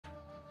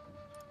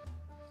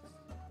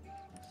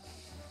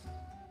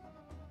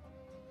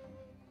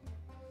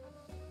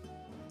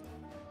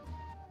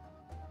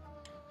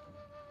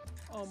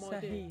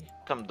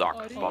Some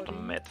dark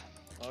bottom mid.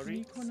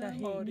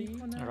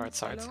 Right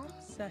side.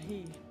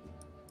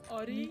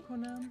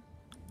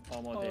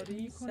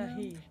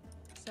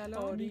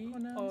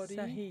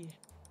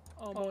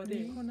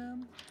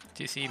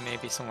 TC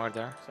maybe somewhere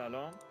there.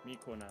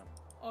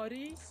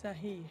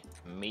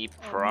 Me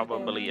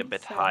probably a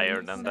bit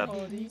higher than that.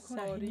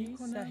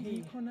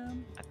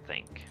 I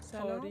think.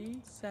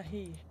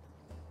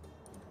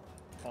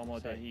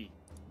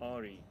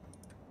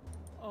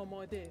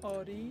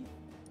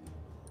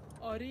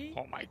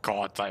 Oh my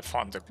god, I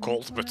found the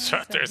gold, but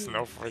there's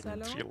no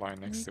freaking tree line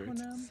next to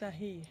it.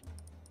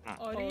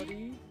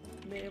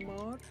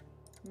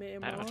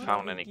 I haven't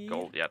found any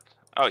gold yet.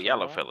 Oh,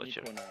 yellow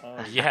villager.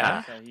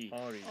 Yeah.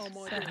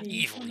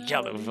 Evil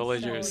yellow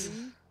villagers.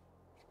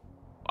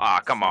 Ah,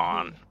 come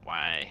on.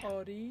 Why?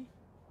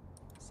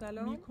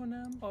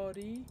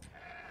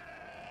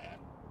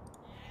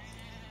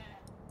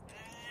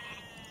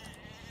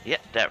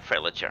 Yeah, that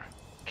villager.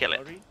 Kill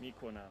it.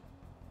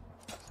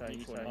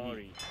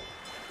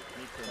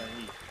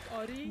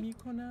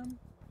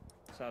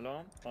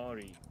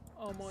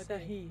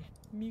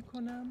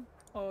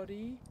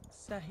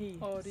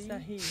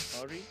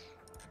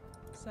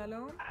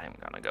 I'm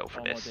gonna go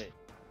for this.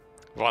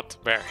 What?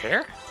 Where?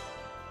 Here?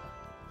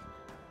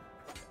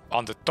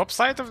 On the top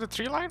side of the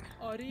tree line?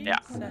 Yeah.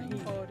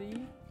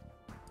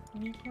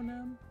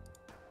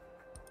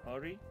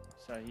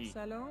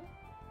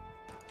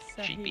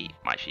 Sheepy,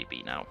 my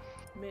sheepy now.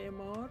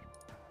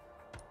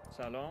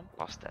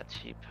 Lost that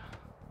sheep.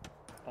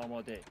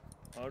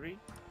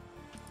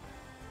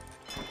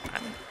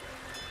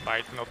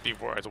 Might not be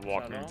worth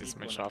walking this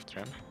much after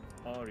him.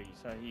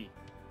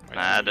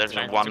 Nah, there's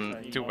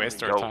one to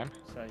waste our time.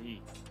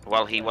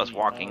 Well, he was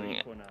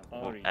walking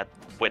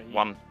with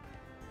one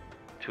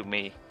to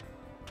me.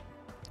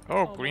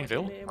 Oh,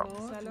 Greenville.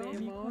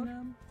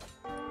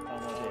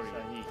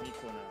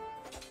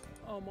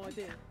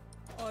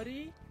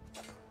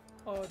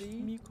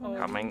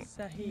 Coming.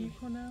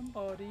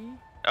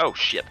 Oh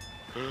shit.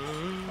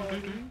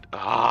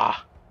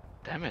 Ah,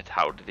 damn it!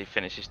 How did he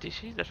finish his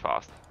DC that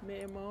fast?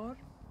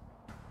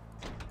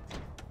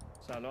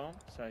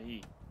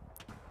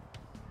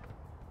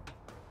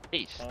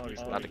 He's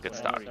not a good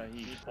start.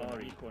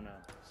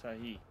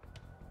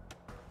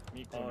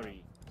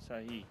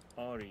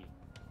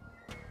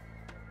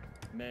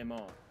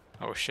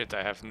 Oh shit,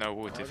 I have no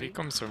wood. If he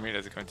comes for me,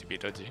 that's going to be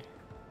dodgy.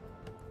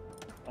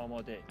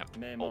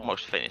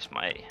 Almost finished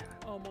my...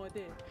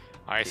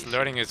 He's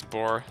learning his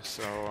boar,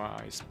 so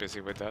he's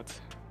busy with that.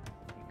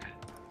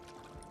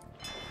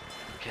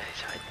 Okay,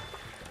 so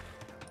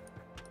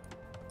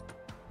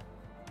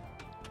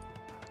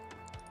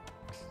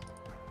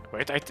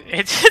Wait,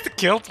 it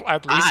killed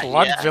at least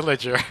one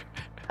villager.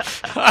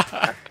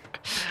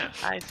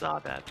 I saw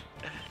that.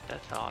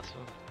 That's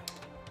awesome.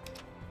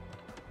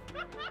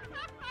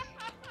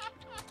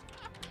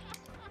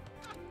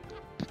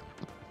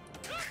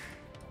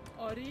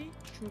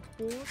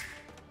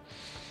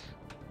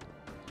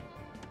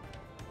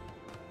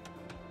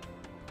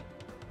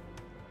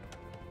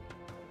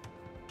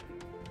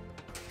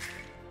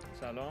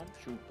 سلام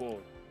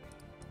چوب‌بر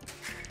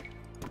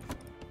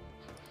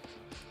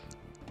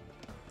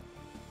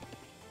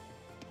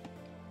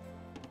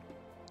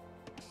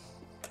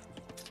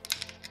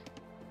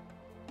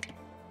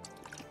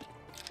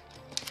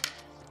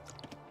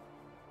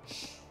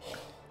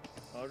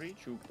آری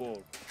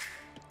چوب‌بر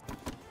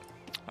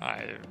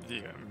I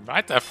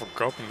might have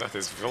forgotten that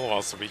his will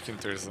was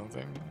weakened or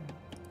something.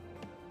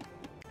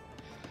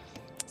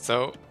 So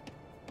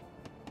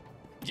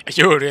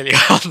you're really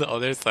on the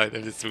other side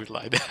of the food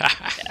line.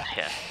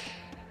 Yeah.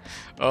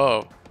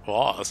 Oh,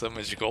 wow, so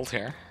much gold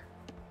here.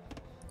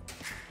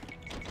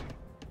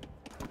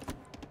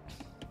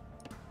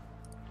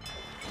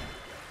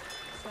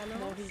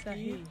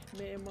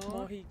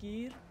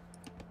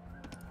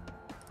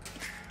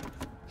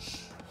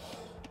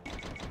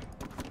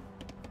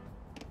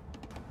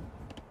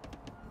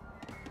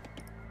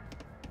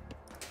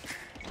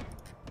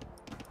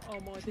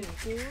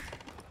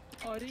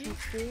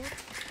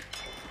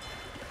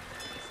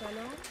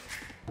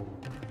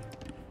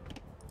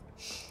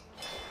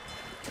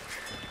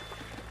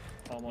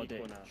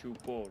 آماده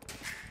چوب‌بر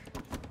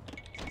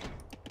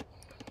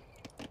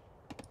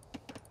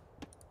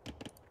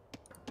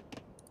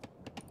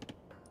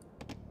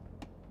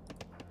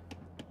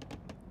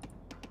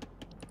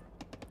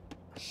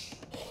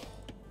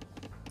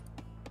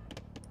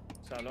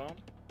سلام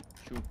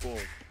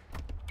چوب‌بر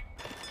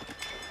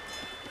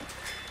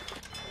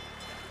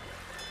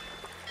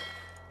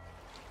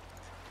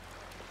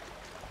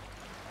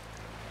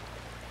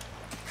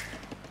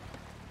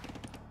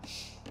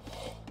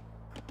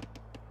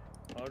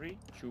آری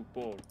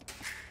چوب‌بر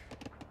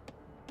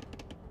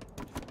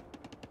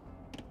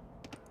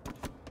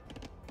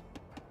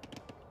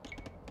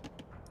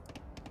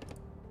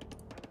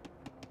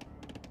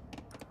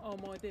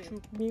آماده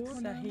چوب‌بر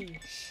صحیح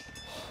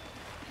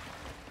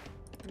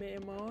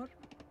معمار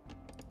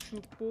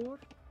چوب‌بر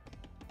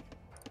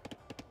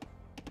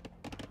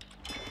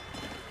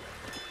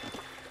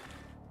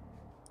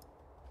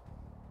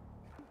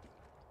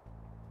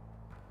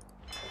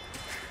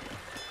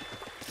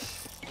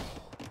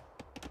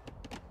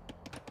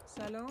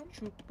سلام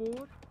چوب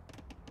بر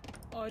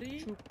آری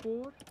چوب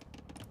بر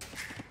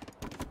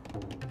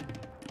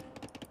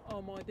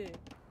آماده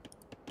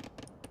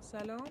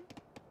سلام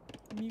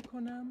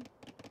میکنم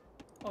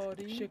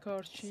آری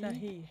شکارچی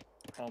صحیح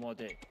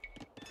آماده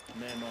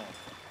معمار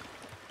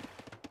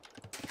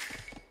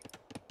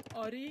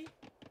آری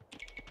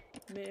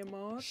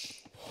معمار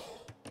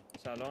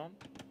سلام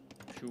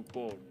چوب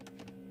بر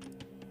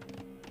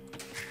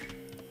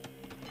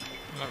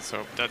Let's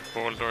hope that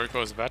boulder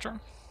goes better.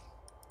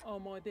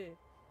 آماده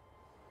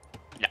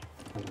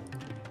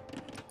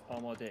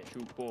آماده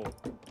چوب بر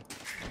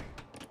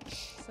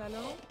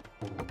سلام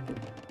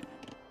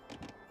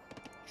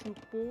چوب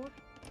بر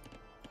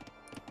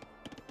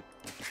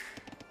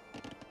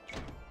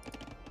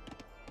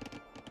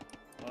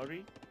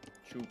آری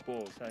چوب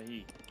بر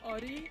صحیح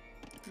آری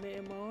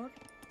معمار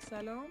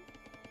سلام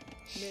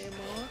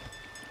معمار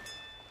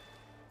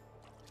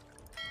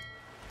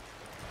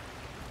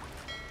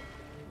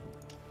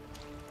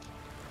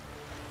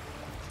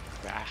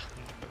Ah,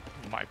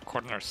 my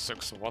corner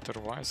sucks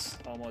water-wise.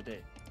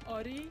 آماده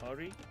آری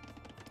آری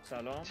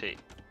سلام See,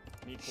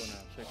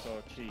 میکنم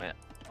شکارچی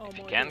Yeah.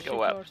 آماده can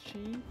go up.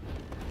 شکارچی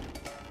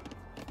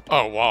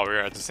Oh wow,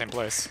 we're at the same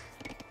place.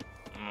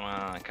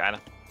 Kinda.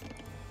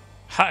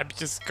 I'm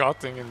just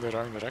cutting in the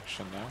wrong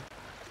direction now.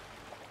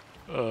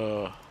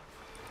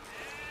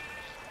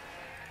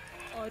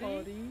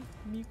 آری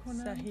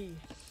میکنم صحیح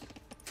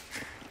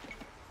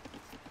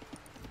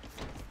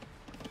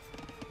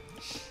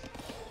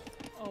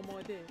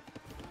آماده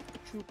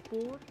چوب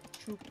بر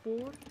چوب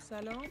بر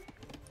سلام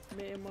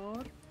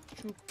معمار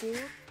چوب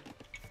بر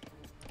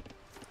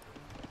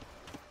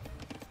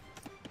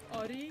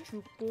آری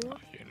چوب بر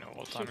You know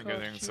what, I'm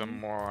getting some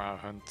more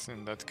hunt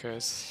in that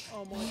case.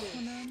 آماده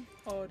کنم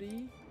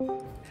آری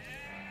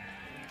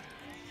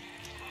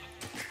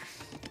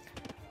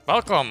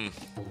Welcome!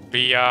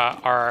 We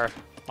are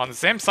on the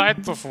same side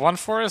of one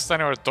forest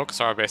and our docks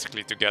are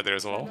basically together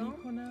as well. سلام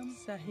کنم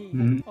صحیح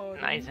Mhm.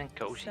 آری Nice and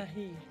cozy.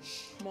 صحیح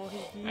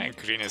ماهیگیر And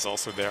green is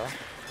also there.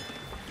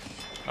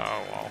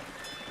 Oh wow.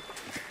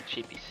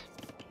 Sheepies.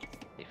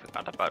 They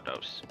forgot about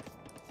those.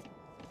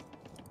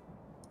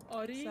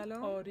 آری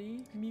سلام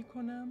آری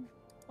میکنم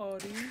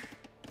آری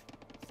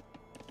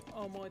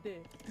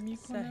آماده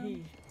میکنم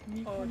صحیح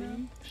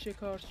آری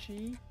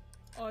شکارچی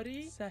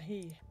آری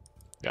صحیح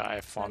Yeah,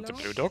 I found the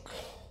Hello? blue dock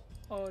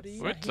آری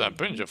with a صحیح.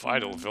 bunch of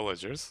idle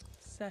villagers.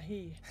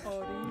 صحیح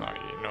آری No,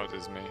 you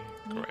notice me.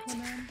 Great.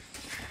 میکنم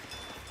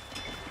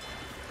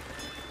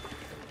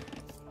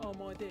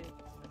آماده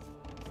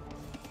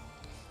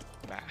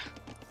Nah.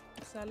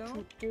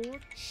 سلام چوب بر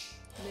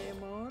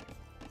معمار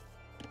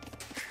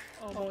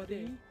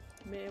آماده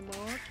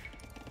معمار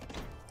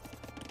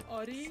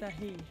آری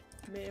صحیح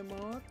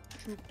معمار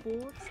چوب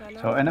بر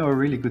سلام So I know a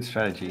really good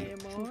strategy.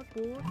 معمار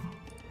بر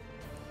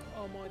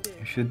آماده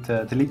You should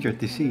delete your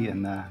TC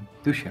and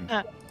douche him.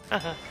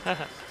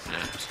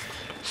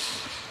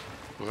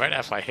 Where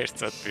have I heard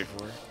that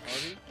before?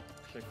 آری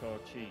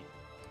شکارچی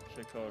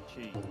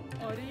شکارچی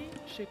آری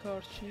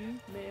شکارچی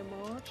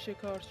معمار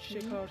شکارچی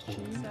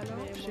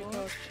سلام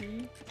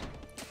شکارچی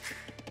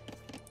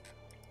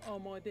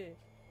آماده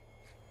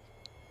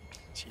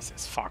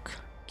Jesus, fuck.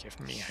 Give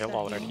me a hill صحیح.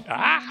 already.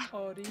 Ah!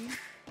 آری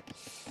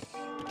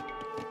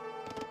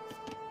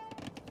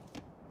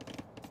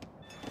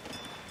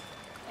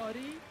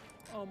آری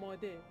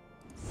آماده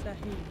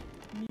صحیح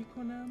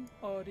میکنم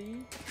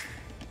آری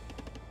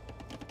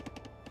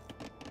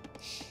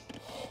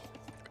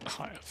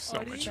I have so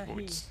Ari much Sahi.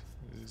 boots.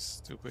 This is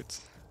stupid.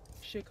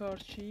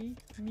 شکارچی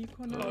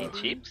میکنم Need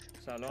آری sheep?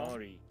 سلام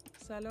آری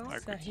سلام I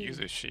could use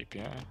صحیح a sheep,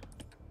 yeah.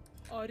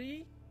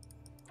 آری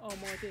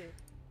آماده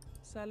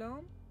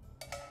سلام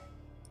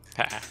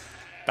Ah!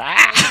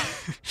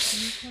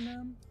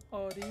 میکنم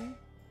آری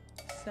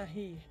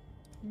صحیح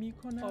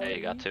میکنم There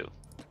you got two.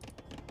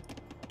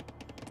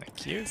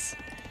 Thank yous.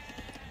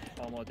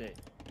 آماده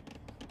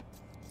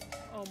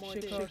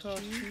آماده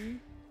شکارچی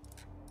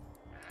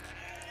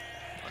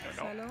I don't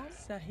know. سلام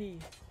صحیح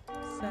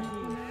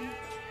صحیح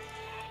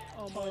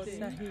آماده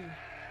صحیح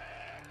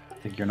I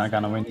think you're not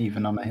gonna win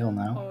even on a hill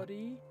now.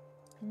 آری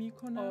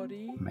میکنم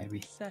آری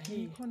Maybe.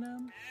 صحیح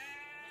میکنم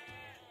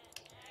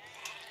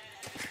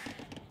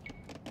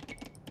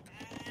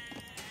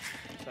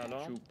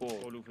سلام چوب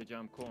بر علوف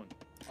جمع کن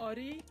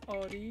آری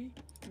آری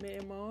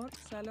معمار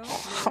سلام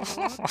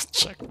معمار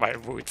Check my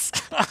boots.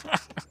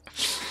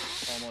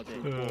 آماده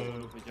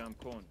علوف جمع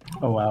کن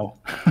Oh wow.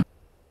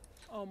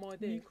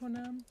 آماده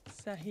میکنم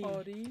صحیح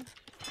آری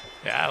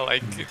Yeah,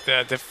 like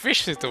the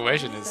fish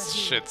situation is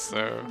shit,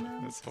 so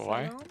that's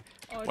why. سلام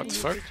What the آری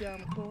fuck?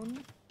 جمع کن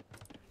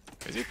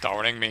Is he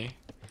towering me?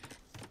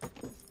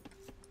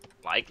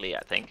 Likely,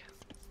 I think.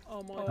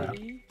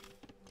 آماده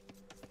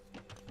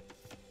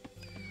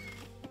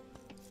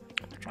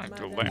Trying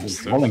to He's lamp He's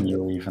stuff. mulling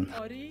you even.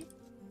 آری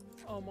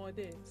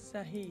آماده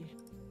صحیح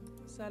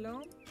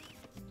سلام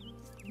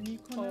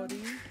میکنم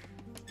آری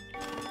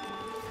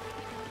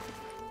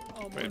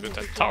Wait, but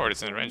that tower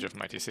is in range of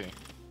my TC.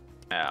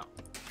 Yeah.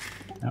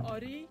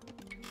 آری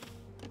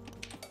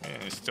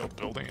And he's still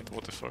building it,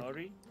 what the fuck?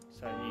 آری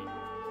صحیح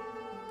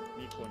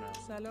میکنم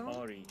سلام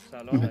آری But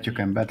سلام you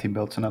can bet he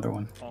builds another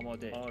one.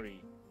 آماده آری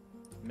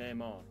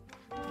معمار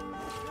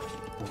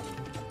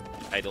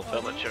Idle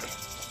villager.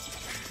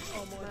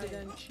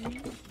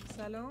 معدنچی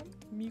سلام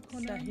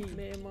میکنم صحیح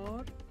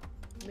معمار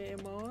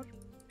معمار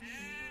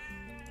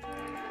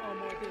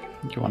آماده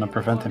Do you want to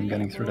prevent him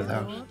getting through that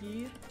house?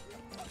 گیر.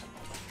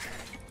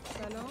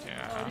 سلام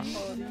Yeah.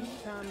 آری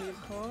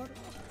تعمیرکار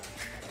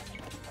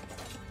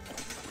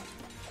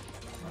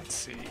Let's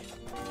see.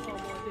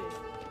 آماده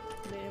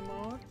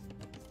معمار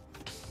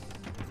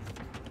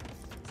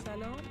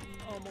سلام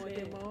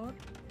آماده معمار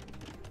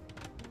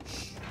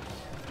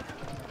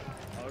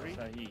آری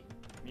صحیح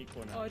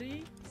میکنم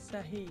آری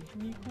صحیح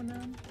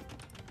میکنم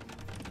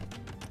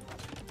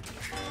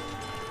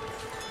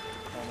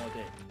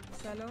آماده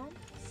سلام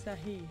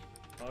صحیح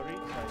آری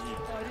صحیح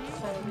آری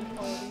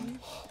آری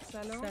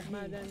سلام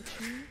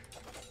معدنچی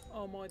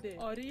آماده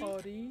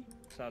آری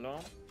سلام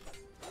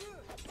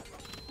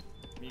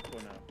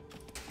میکنم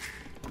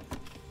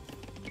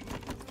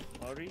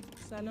آری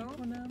سلام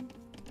کنم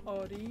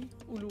آری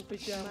علوف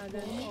جمع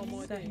معدنی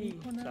آماده صحیح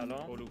کنم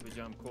سلام علوف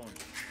جمع کن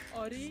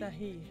آری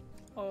صحیح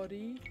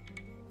آری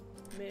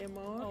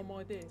معمار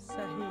آماده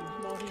صحیح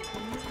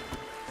ماهیگیر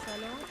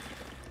سلام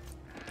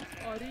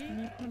آری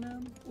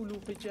میکنم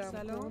علوف جمع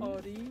سلام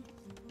آری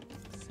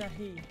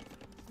صحیح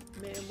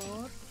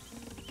معمار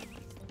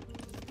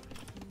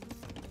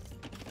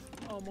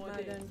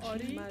آماده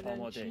آری آماده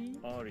معدنچی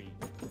آری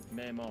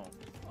معمار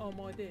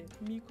آماده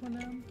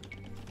میکنم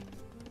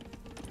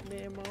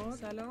معمار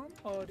سلام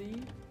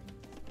آری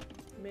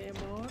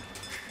معمار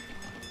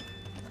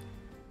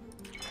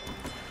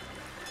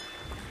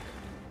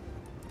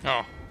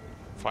Oh,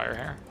 fire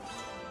here.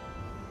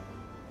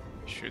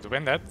 Should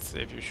win that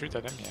if you shoot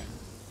at him, yeah.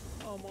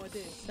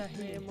 آماده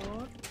صحیح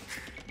معمار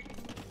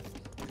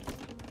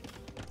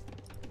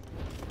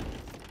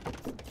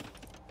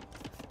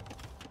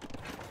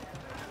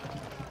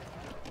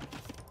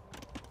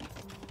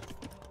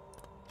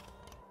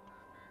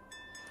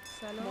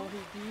سلام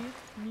ماهیگیر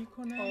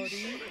میکنم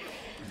آری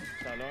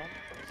سلام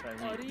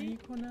صحیح آری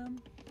میکنم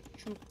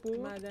چوب بر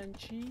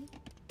معدنچی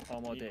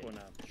آماده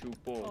میکنم چوب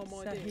بر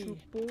آماده صحیح.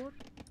 چوب بر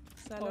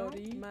سلام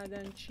آری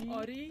معدنچی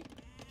آری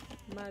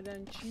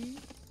معدنچی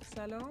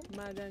سلام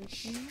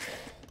معدنچی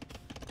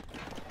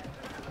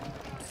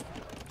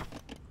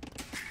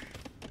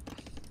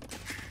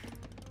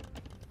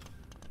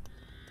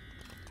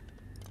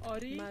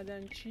آری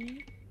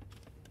معدنچی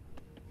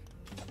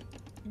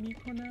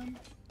میکنم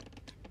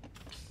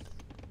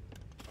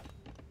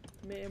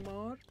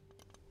معمار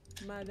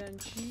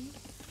معدنچی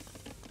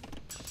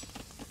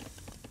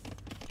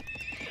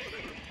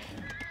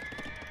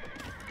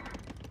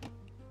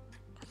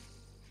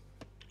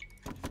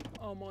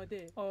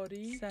آماده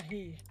آری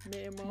صحیح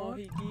معمار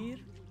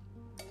ماهیگیر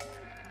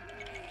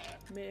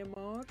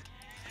معمار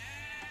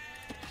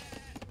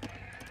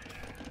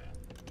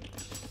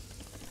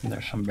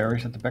There's some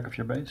berries at the back of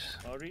your base.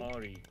 آری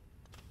آری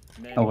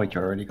Oh wait,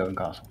 you're already going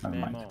castle. Never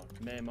mind. معمار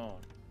معمار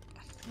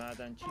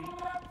معدنچی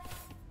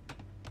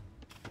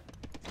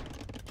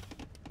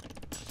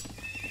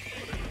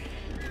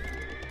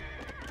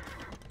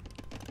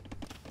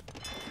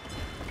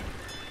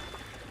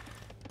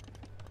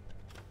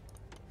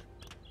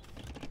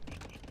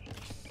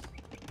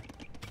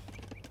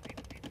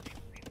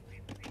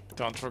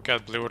Don't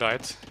forget blue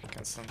light. You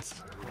can send.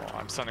 Well,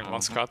 I'm sending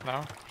one scout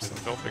now.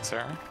 Send build picks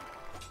here.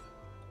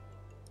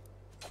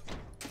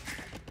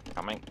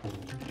 Coming.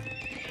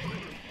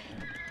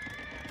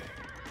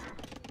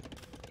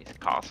 He's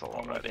castle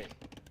already.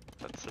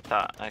 That's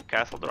a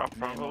castle drop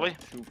probably.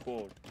 چوب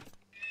بر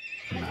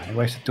Nah, he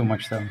wasted too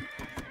much though.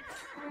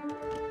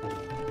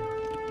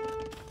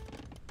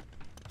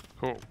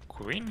 Oh,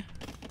 queen?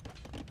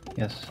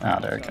 Yes. Ah,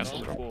 there it Castle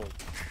goes. drop. بر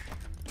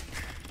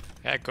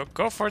Yeah,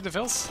 go for the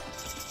vills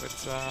with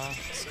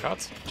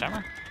scout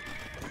jammer.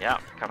 Yeah,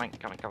 coming.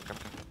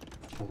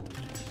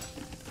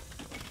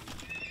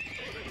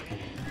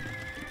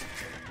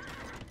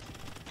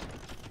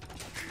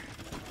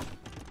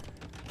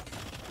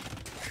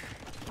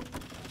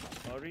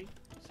 آری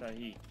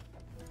صحیح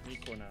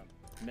میکنم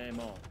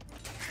معمار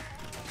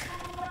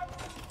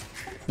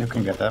You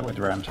can get that with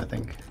rams, I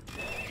think.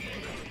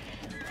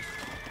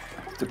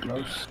 Too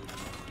close.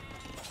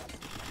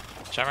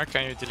 Jammer,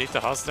 can you delete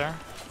the house there?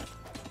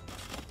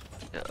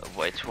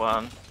 Which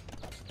one?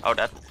 Oh,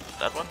 that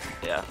one?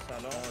 Yeah.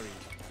 سلام آری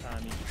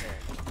تعمیرکار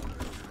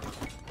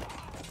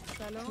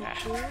سلام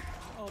Yeah. بر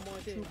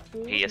آماده چوب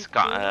بر He is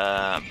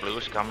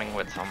blue's coming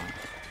with some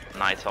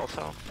knights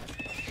also.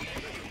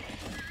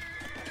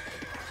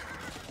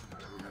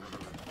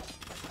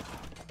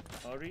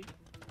 آری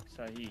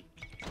صحیح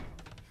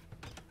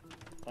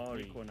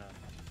آری کنم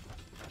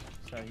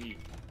صحیح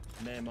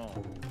معمار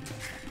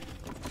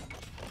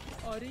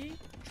آری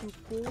چوب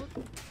بر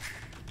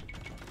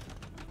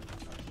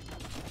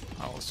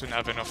I will soon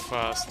have enough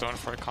stone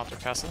for a counter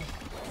castle.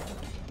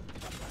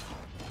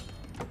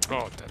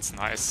 Oh, that's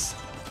nice.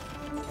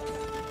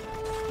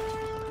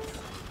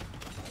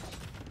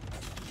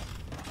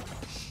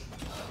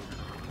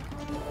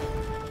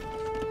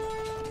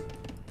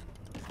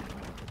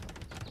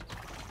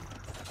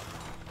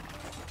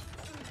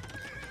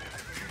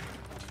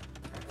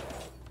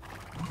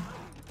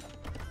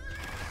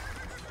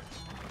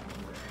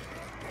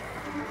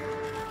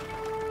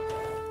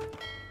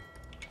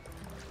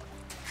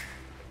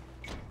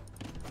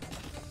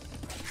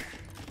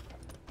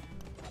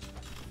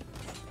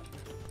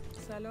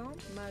 سلام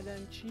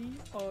معدنچی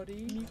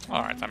آری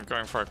Alright, I'm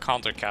going for a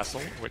counter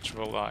castle, which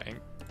will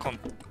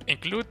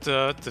include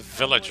the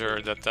villager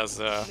that has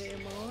a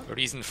معمار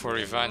reason for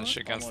revenge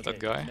against that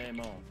guy.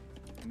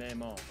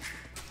 معمار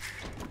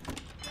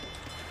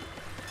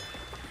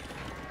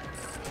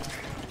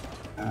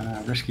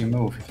Risky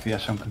move if he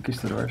has some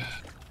conquistadors.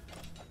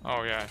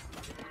 Oh yeah.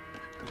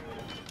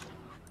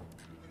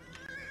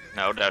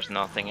 No, there's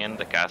nothing in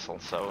the castle,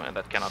 so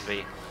that cannot be.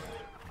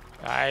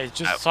 I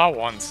just saw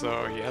one, so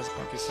he has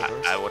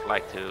conquistadors. I would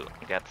like to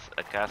get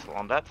a castle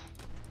on that.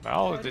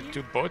 Well, they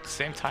do both at the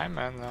same time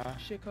and...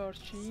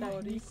 شکارچی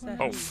آری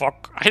Oh fuck,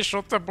 I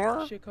shot the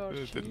boar?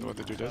 شکارچی Didn't want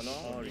to do this.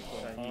 آری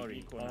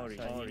آری آری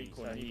آری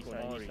آری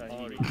آری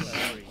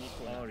آری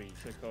آری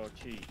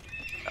شکارچی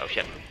Oh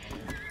shit.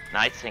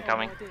 Knights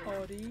incoming.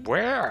 آری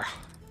Where?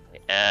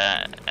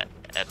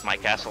 At my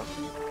castle.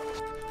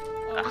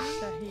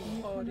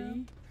 صحیح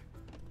آری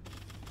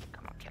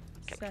Come on, get.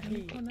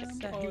 صحیح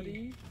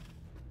صحیح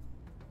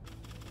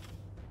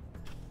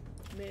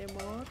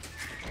معمار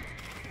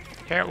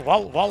Here,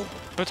 wall,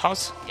 put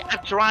house. Yeah,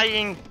 I'm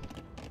trying.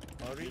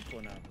 آری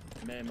کنم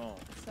معمار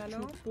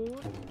سلام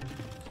بور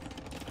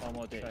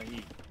آماده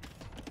صحیح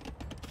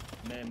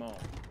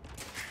معمار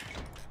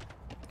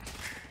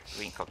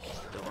Green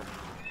conquistador.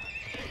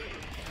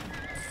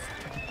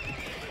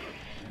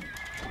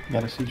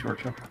 Get a siege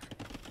workshop.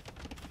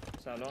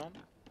 سلام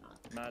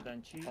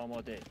معدنچی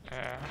آماده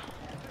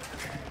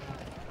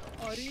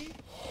آری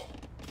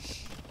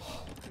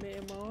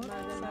معمار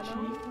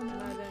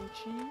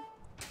معدنچی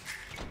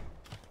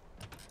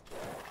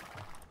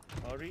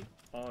آری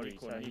آری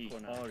صحیح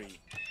آری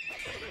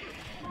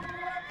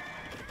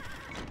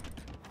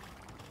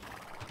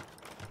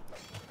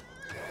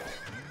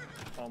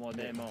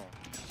آماده ما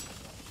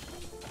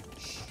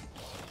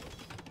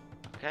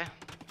Okay.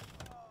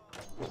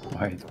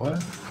 Wait,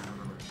 what?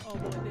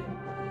 آماده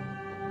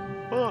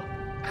Oh.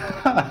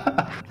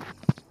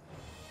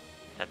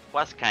 That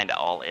was kinda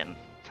all in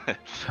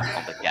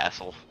on the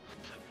castle.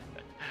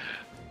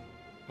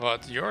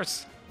 What,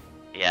 yours?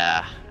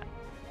 Yeah.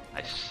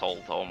 I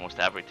sold almost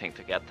everything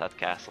to get that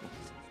castle.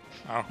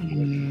 Oh.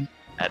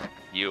 And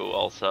you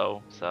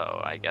also, so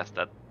I guess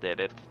that did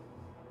it.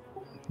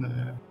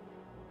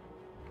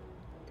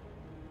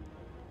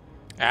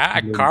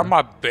 Ah,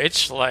 karma bitch,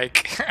 like,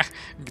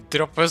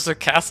 drop us a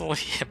castle,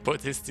 he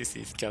put his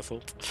disease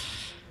castle.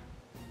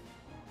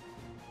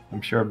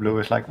 I'm sure Blue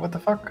is like, what the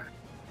fuck?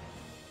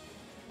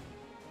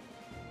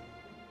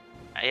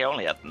 I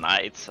only had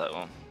knights, so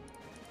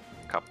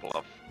a couple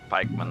of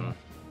pikemen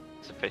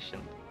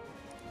sufficient.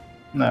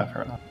 No,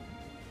 fair enough.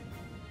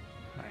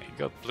 He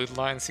got blood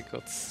lines, he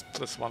got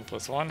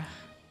 +1/+1.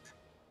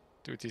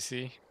 2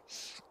 TC.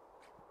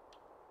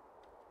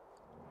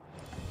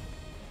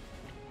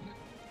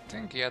 I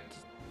think he had...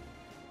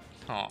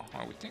 Oh,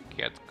 I would think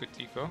he had good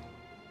eco.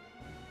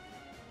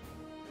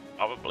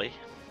 Probably.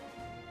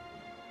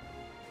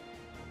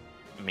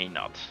 Me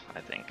not,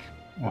 I think.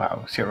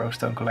 Wow, 0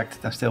 stone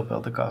collected and still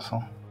built the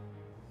castle.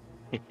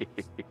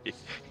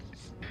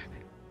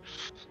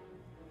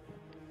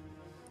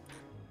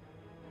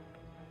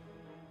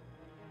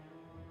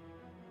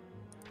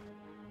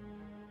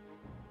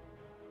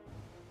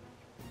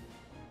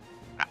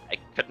 I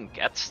couldn't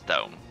get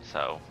stone,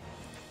 so